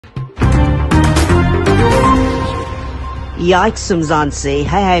Yikes, Mzansi.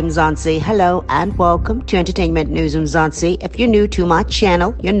 Hey, Mzansi. Hello and welcome to Entertainment News, Mzansi. If you're new to my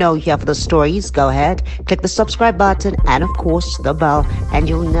channel, you know here for the stories. Go ahead, click the subscribe button and, of course, the bell, and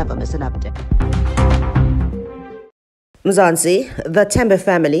you'll never miss an update. Mzansi, the Tembe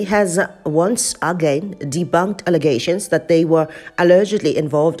family has once again debunked allegations that they were allegedly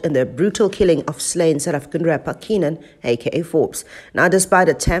involved in the brutal killing of slain South African rapper Keenan, aka Forbes. Now, despite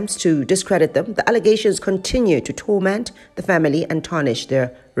attempts to discredit them, the allegations continue to torment the family and tarnish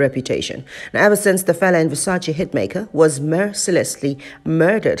their reputation. Now, ever since the fella and Versace hitmaker was mercilessly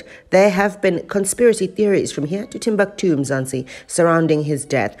murdered, there have been conspiracy theories from here to Timbuktu, Mzansi, surrounding his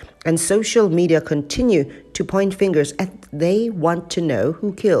death, and social media continue to point fingers at they want to know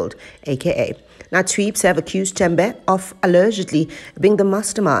who killed, aka. Now, tweeps have accused Tembe of allegedly being the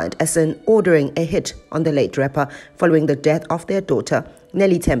mastermind, as in ordering a hit on the late rapper following the death of their daughter,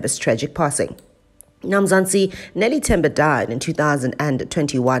 Nelly Tembe's tragic passing. Now, Mzansi, Nelly Tembe died in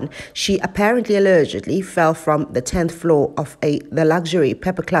 2021. She apparently allegedly fell from the 10th floor of the luxury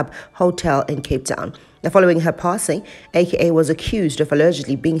Pepper Club hotel in Cape Town. Now, following her passing, aka was accused of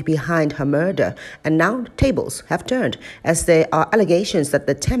allegedly being behind her murder, and now tables have turned, as there are allegations that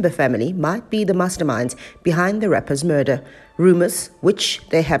the Tembe family might be the masterminds behind the rapper's murder. Rumors which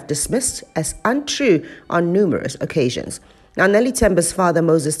they have dismissed as untrue on numerous occasions. Now, Nelly Tembe's father,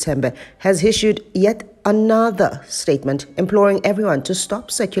 Moses Tembe, has issued yet another statement imploring everyone to stop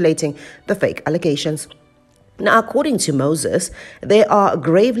circulating the fake allegations. Now, according to Moses, they are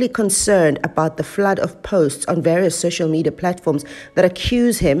gravely concerned about the flood of posts on various social media platforms that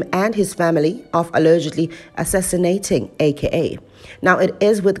accuse him and his family of allegedly assassinating AKA. Now, it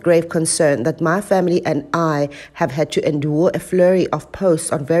is with grave concern that my family and I have had to endure a flurry of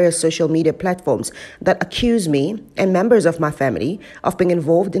posts on various social media platforms that accuse me and members of my family of being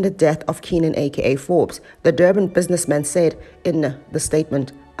involved in the death of Keenan, aka Forbes, the Durban businessman said in the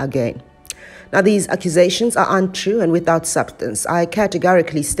statement again. Now, these accusations are untrue and without substance. I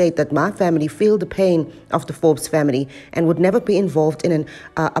categorically state that my family feel the pain of the Forbes family and would never be involved in an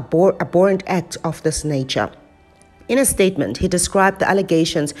abhorrent act of this nature. In a statement, he described the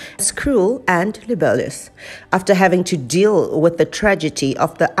allegations as cruel and libelous. After having to deal with the tragedy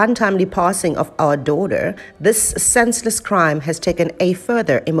of the untimely passing of our daughter, this senseless crime has taken a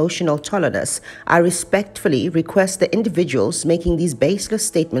further emotional toll on us. I respectfully request the individuals making these baseless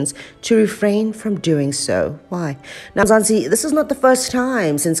statements to refrain from doing so. Why? Now, Mzansi, this is not the first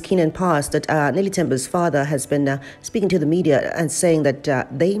time since Keenan passed that Nelly Tembe's father has been speaking to the media and saying that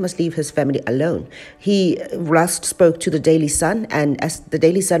they must leave his family alone. He last spoke to the Daily Sun, and as the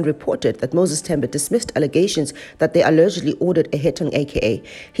Daily Sun reported that Moses Tembe dismissed allegations that they allegedly ordered a hit on AKA.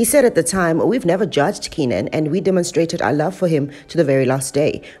 He said at the time, "We've never judged Keenan, and we demonstrated our love for him to the very last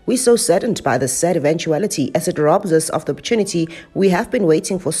day. We're so saddened by this sad eventuality, as it robs us of the opportunity we have been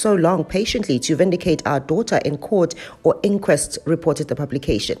waiting for so long patiently to vindicate our daughter in court or inquest," reported the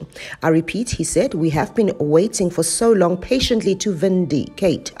publication. I repeat, he said, "We have been waiting for so long patiently to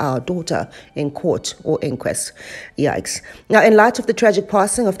vindicate our daughter in court or inquest." Yikes. Now, in light of the tragic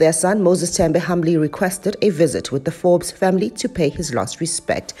passing of their son, Moses Tembe humbly requested a visit with the Forbes family to pay his last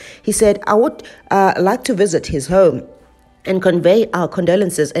respect. He said, "I would like to visit his home and convey our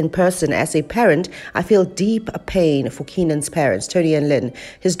condolences in person. As a parent, I feel deep pain for Keenan's parents, Tony and Lynn,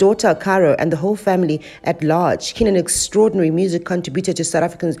 his daughter, Caro, and the whole family at large. Keenan, extraordinary music contributor to South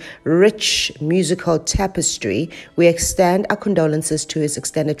Africa's rich musical tapestry. We extend our condolences to his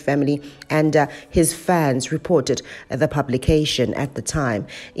extended family and his fans," reported the publication at the time.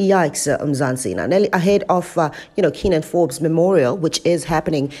 Yikes, Mzansi. Now, ahead of, Keenan Forbes' memorial, which is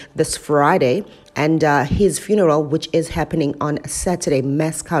happening this Friday, and his funeral, which is happening on Saturday,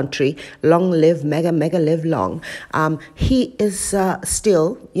 Mass Country, long live, mega live long. He is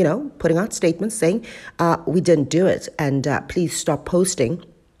still, putting out statements saying, we didn't do it, and please stop posting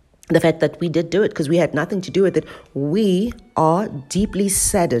the fact that we did do it, because we had nothing to do with it. We are deeply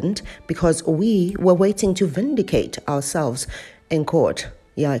saddened because we were waiting to vindicate ourselves in court.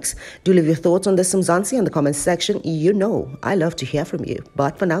 Yikes. Do leave your thoughts on this, Mzansi, in the comments section. You know I love to hear from you.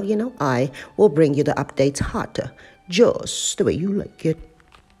 But for now, I will bring you the updates hotter, just the way you like it.